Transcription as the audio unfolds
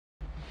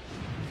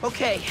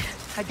Okay,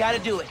 I gotta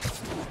do it.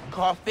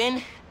 Call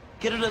Finn,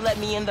 get her to let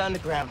me in the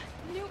underground.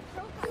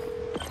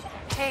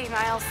 Hey,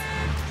 Miles.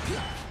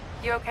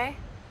 You okay?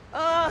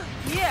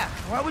 Yeah.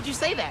 Why would you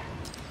say that?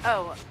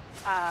 Oh,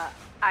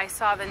 I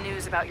saw the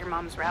news about your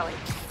mom's rally.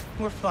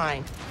 We're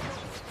fine.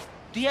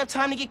 Do you have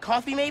time to get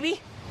coffee, maybe?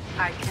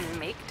 I can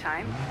make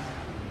time.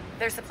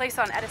 There's a place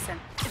on Edison,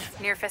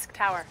 near Fisk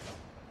Tower.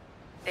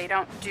 They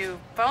don't do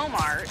foam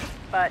art,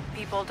 but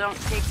people don't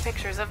take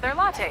pictures of their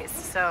lattes,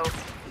 so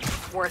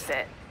worth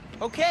it.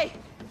 Okay,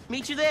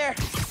 meet you there.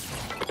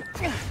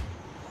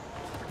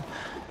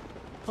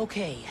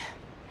 Okay,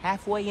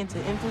 halfway into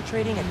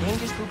infiltrating a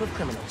dangerous group of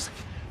criminals.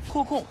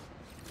 Cool, cool.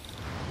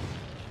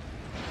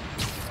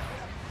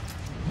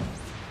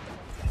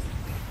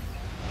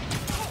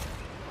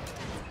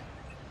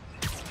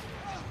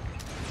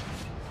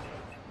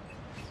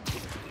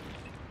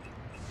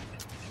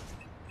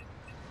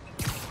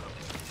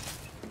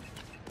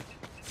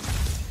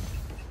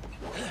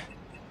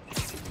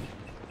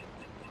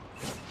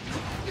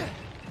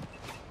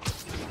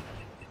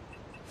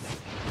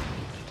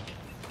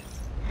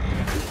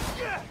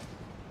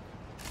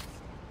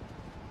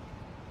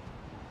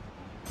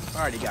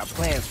 Already got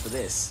plans for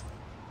this.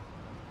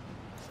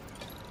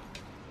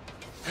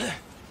 If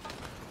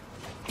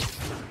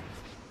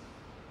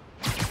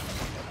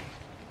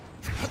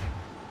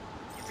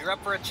you're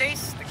up for a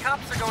chase, the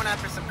cops are going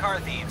after some car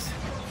thieves.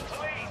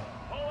 Police,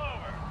 pull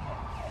over!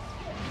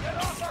 Get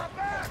off our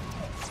back!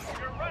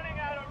 You're running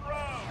out of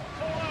road!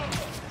 Pull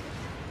over!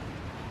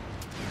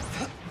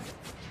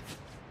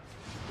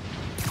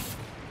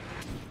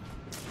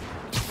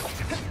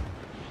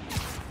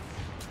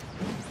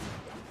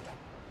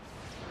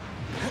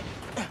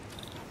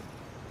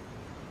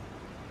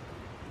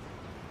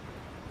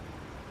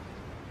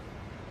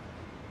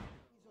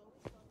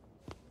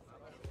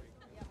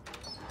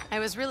 I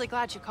was really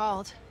glad you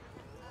called.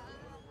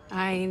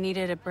 I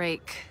needed a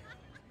break.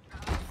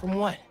 From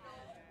what?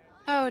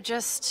 Oh,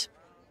 just...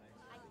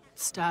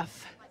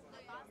 stuff.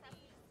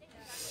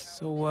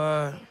 So,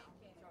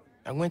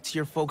 I went to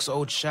your folks'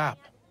 old shop.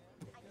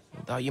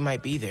 Thought you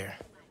might be there.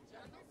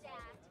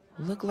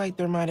 Looked like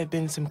there might have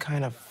been some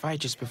kind of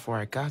fight just before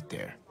I got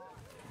there.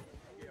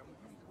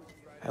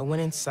 I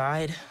went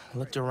inside,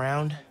 looked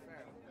around.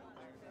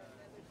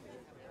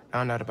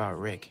 Found out about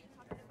Rick.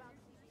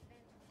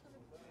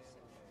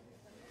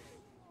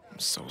 I'm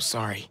so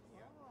sorry.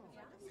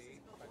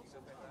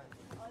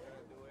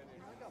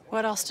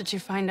 What else did you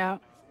find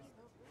out?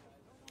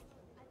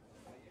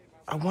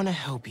 I want to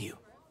help you.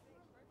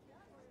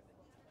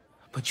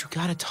 But you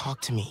gotta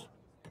talk to me.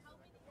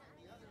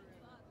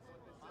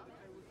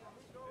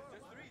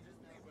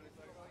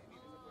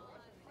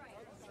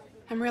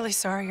 I'm really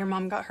sorry your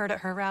mom got hurt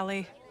at her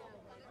rally.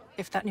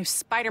 If that new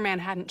Spider-Man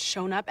hadn't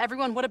shown up,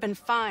 everyone would have been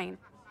fine.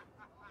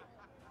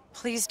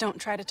 Please don't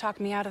try to talk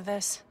me out of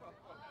this.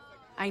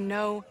 I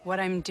know what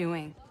I'm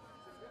doing.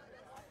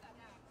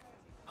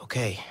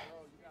 Okay.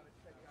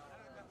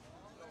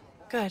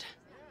 Good.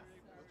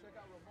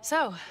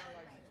 So,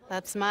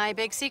 that's my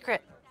big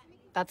secret.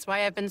 That's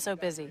why I've been so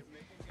busy.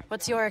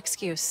 What's your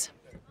excuse?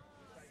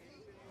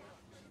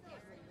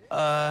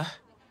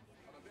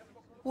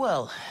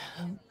 Well,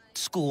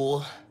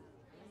 school,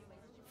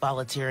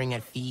 volunteering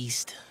at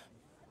Feast.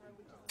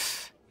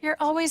 You're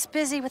always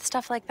busy with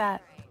stuff like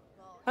that.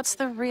 What's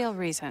the real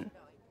reason?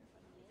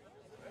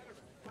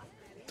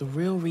 The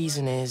real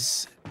reason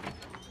is...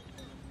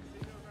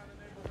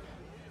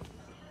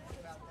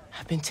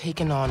 I've been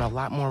taking on a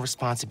lot more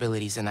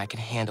responsibilities than I can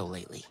handle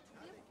lately.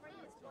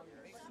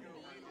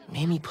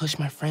 Made me push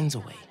my friends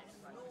away.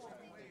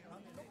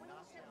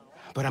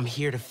 But I'm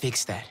here to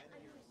fix that.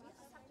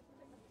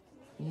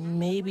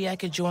 Maybe I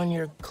could join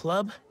your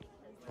club?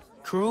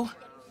 Crew?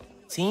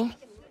 Team?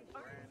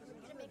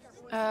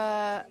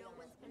 I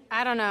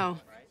don't know.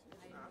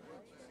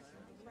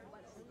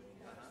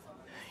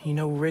 You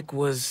know, Rick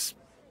was...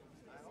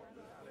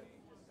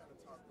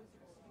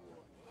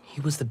 He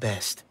was the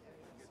best.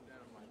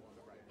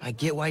 I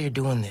get why you're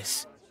doing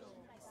this.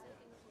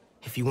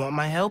 If you want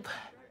my help,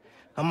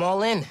 I'm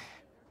all in.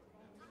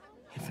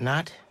 If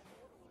not,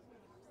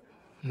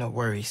 no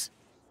worries.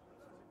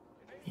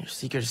 Your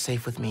secret is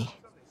safe with me.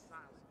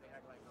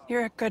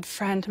 You're a good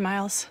friend,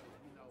 Miles.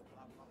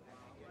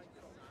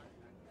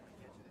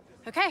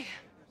 Okay,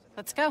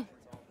 let's go.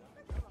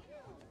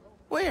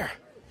 Where?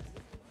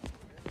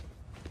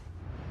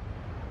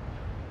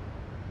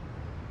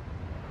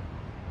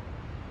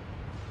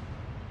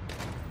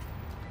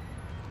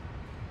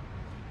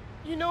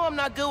 You know I'm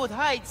not good with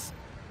heights.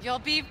 You'll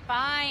be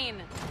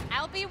fine.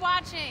 I'll be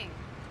watching.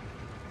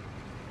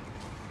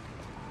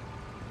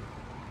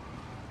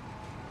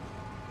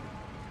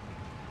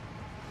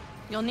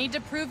 You'll need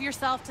to prove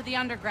yourself to the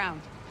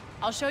underground.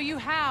 I'll show you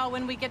how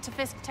when we get to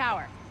Fisk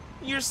Tower.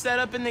 You're set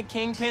up in the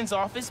Kingpin's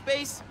office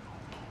space?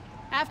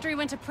 After he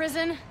went to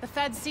prison, the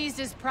feds seized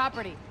his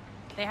property.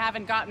 They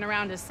haven't gotten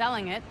around to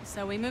selling it,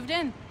 so we moved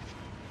in.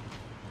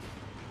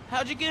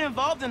 How'd you get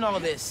involved in all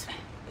this?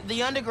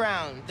 The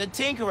underground, the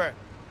Tinkerer.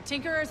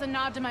 Tinkerer's a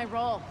nod to my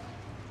role.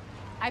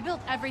 I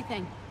built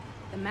everything.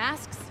 The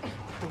masks,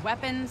 the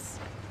weapons.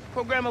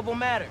 Programmable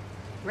matter.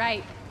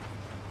 Right.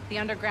 The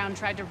underground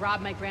tried to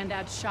rob my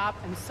granddad's shop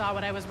and saw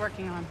what I was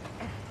working on.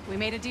 We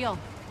made a deal.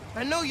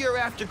 I know you're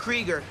after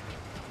Krieger,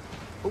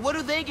 but what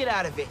do they get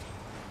out of it?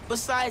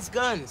 Besides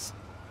guns?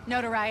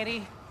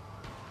 Notoriety.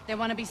 They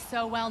want to be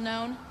so well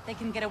known, they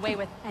can get away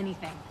with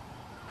anything.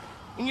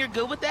 And you're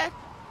good with that?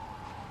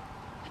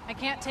 I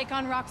can't take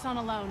on Roxxon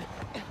alone.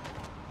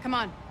 Come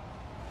on.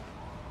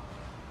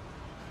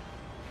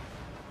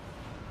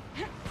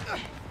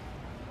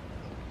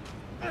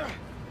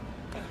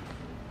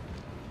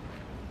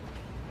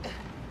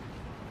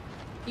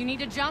 You need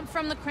to jump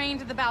from the crane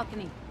to the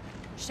balcony.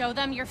 Show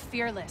them you're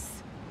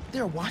fearless.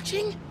 They're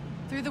watching?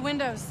 Through the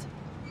windows.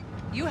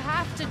 You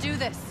have to do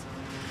this.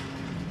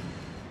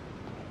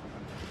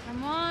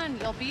 Come on,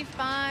 you'll be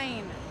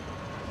fine.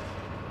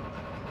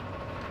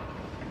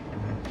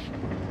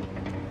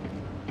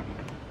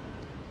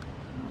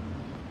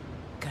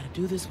 Gotta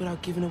do this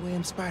without giving away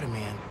I'm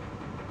Spider-Man.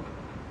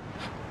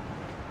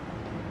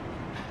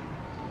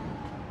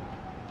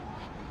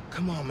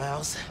 Come on,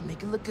 Miles.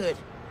 Make it look good.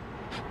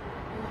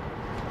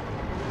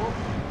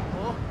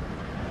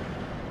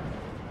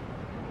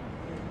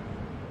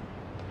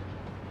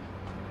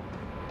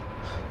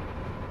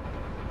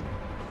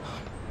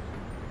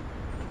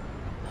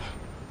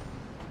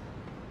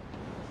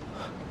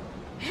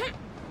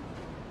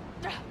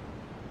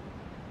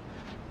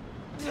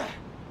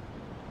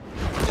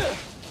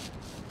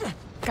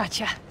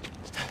 Gotcha.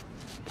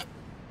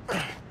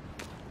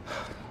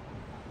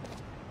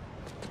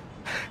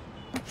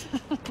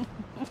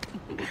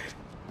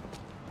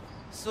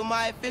 So am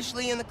I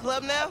officially in the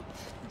club now?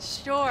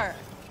 Sure.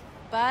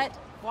 But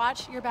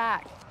watch your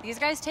back. These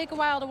guys take a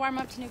while to warm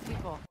up to new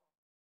people.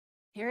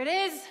 Here it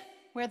is,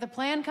 where the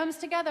plan comes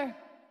together.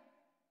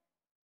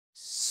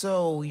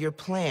 So, your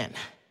plan.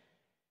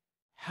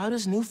 How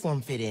does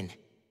Newform fit in?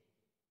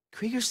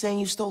 Krieger's saying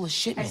you stole a I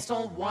shipment.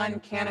 stole one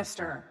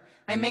canister.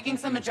 I'm making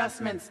some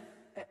adjustments.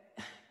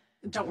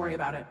 Don't worry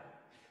about it.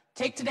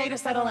 Take today to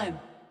settle in.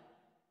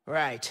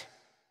 Right.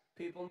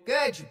 People.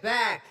 Good, you're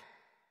back.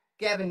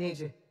 Gavin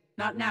needs you.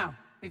 Not now.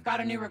 We've got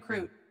a new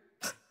recruit.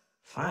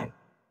 Fine.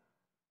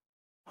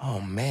 Oh,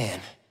 man.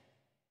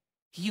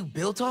 You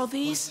built all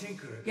these?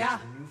 Yeah.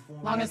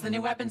 Long as the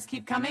new weapons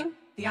keep coming,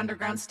 the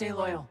underground stay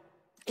loyal.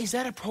 Is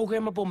that a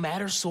programmable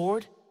matter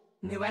sword?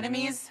 New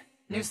enemies,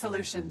 new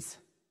solutions.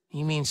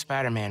 You mean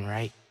Spider-Man,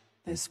 right?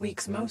 This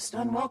week's most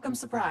unwelcome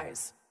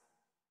surprise.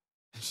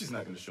 She's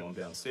not gonna show him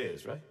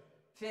downstairs, right?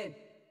 Finn,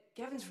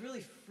 Gavin's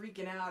really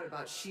freaking out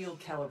about shield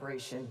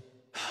calibration.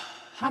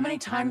 How many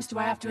times do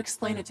I have to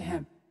explain it to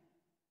him?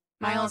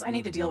 Miles, I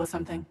need to deal with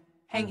something.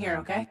 Hang here,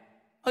 okay?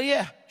 Oh,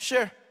 yeah,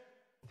 sure.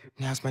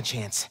 Now's my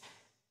chance.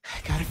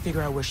 I gotta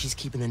figure out where she's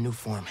keeping the new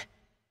form.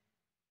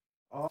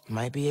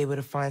 Might be able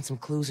to find some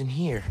clues in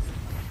here.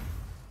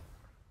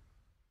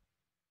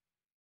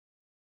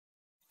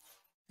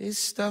 This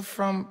stuff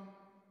from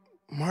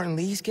Martin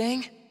Lee's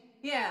gang?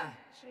 Yeah,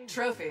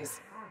 trophies.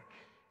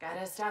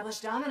 Gotta establish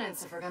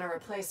dominance if we're gonna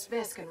replace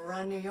Fisk and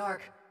run New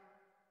York.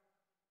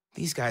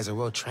 These guys are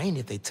well trained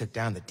if they took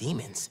down the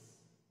demons.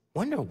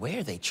 Wonder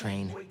where they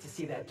train. Wait to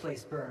see that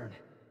place burn.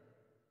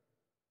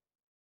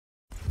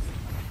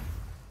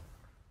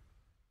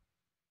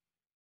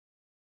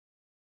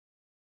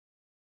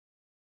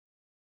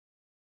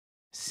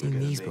 Seen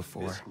these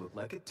before. Fisk look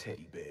like a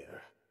teddy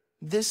bear.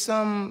 This,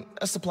 a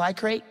supply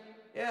crate?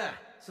 Yeah,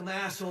 some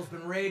asshole's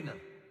been raiding them.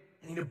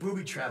 I need to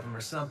booby trap him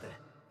or something.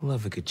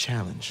 Love a good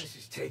challenge. This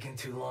is taking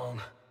too long.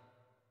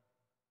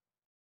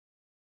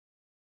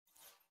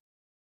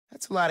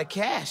 That's a lot of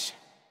cash.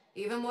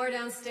 Even more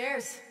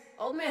downstairs.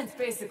 Old man's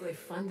basically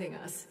funding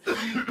us.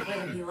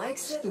 Whether he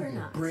likes it or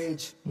not.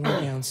 Bridge.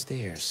 More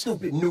downstairs.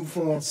 Stupid new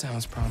form. That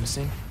sounds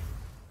promising.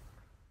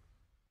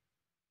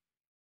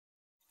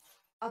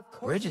 Of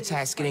course Bridge it is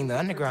attack's getting the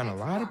funding underground a for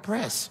lot of Roxxon.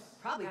 press.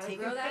 Probably take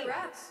grow that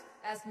rep.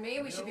 Ask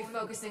me, we should be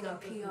focusing on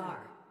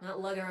PR,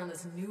 not lugging around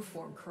this new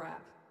form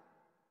crap.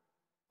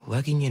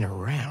 Lugging it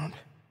around.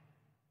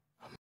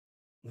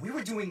 We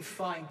were doing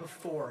fine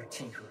before,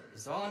 Tinkerer,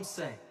 is all I'm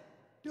saying.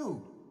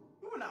 Dude,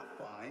 we were not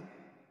fine.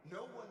 No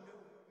one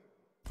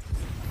knew.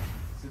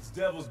 Since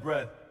Devil's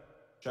Breath.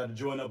 Tried to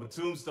join up with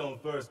Tombstone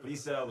first, but he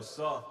said I was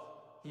soft.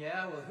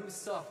 Yeah, well, who's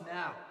soft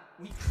now?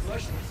 We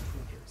crushed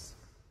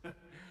those tweakers.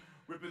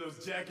 Ripping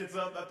those jackets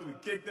up after we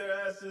kicked their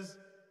asses?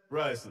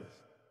 Priceless.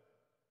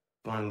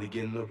 Finally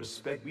getting the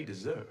respect we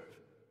deserve.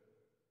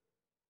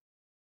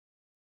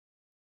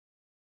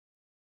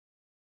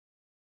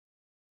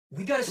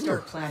 We gotta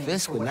start planning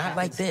Fisk for would what not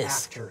like happens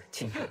this. after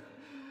Tinker.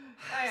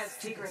 I had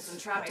secrets and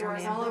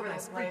trapdoors all over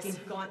this place.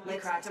 We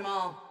cracked them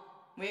all.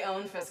 We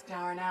own Fisk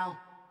Tower now.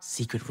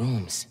 Secret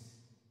rooms.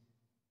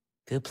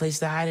 Good place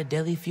to hide a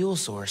deadly fuel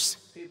source.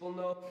 People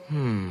know.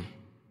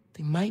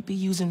 They might be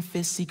using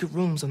Fisk's secret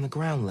rooms on the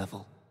ground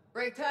level.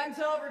 Break time's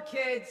over,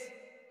 kids.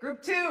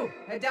 Group 2,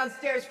 head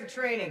downstairs for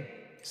training.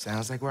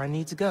 Sounds like where I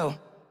need to go.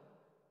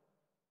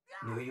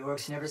 New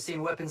York's never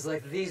seen weapons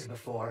like these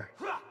before.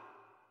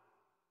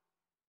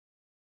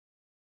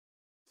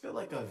 Feel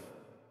like I've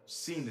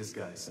Seen this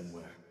guy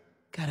somewhere.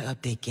 Gotta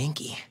update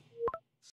Genki.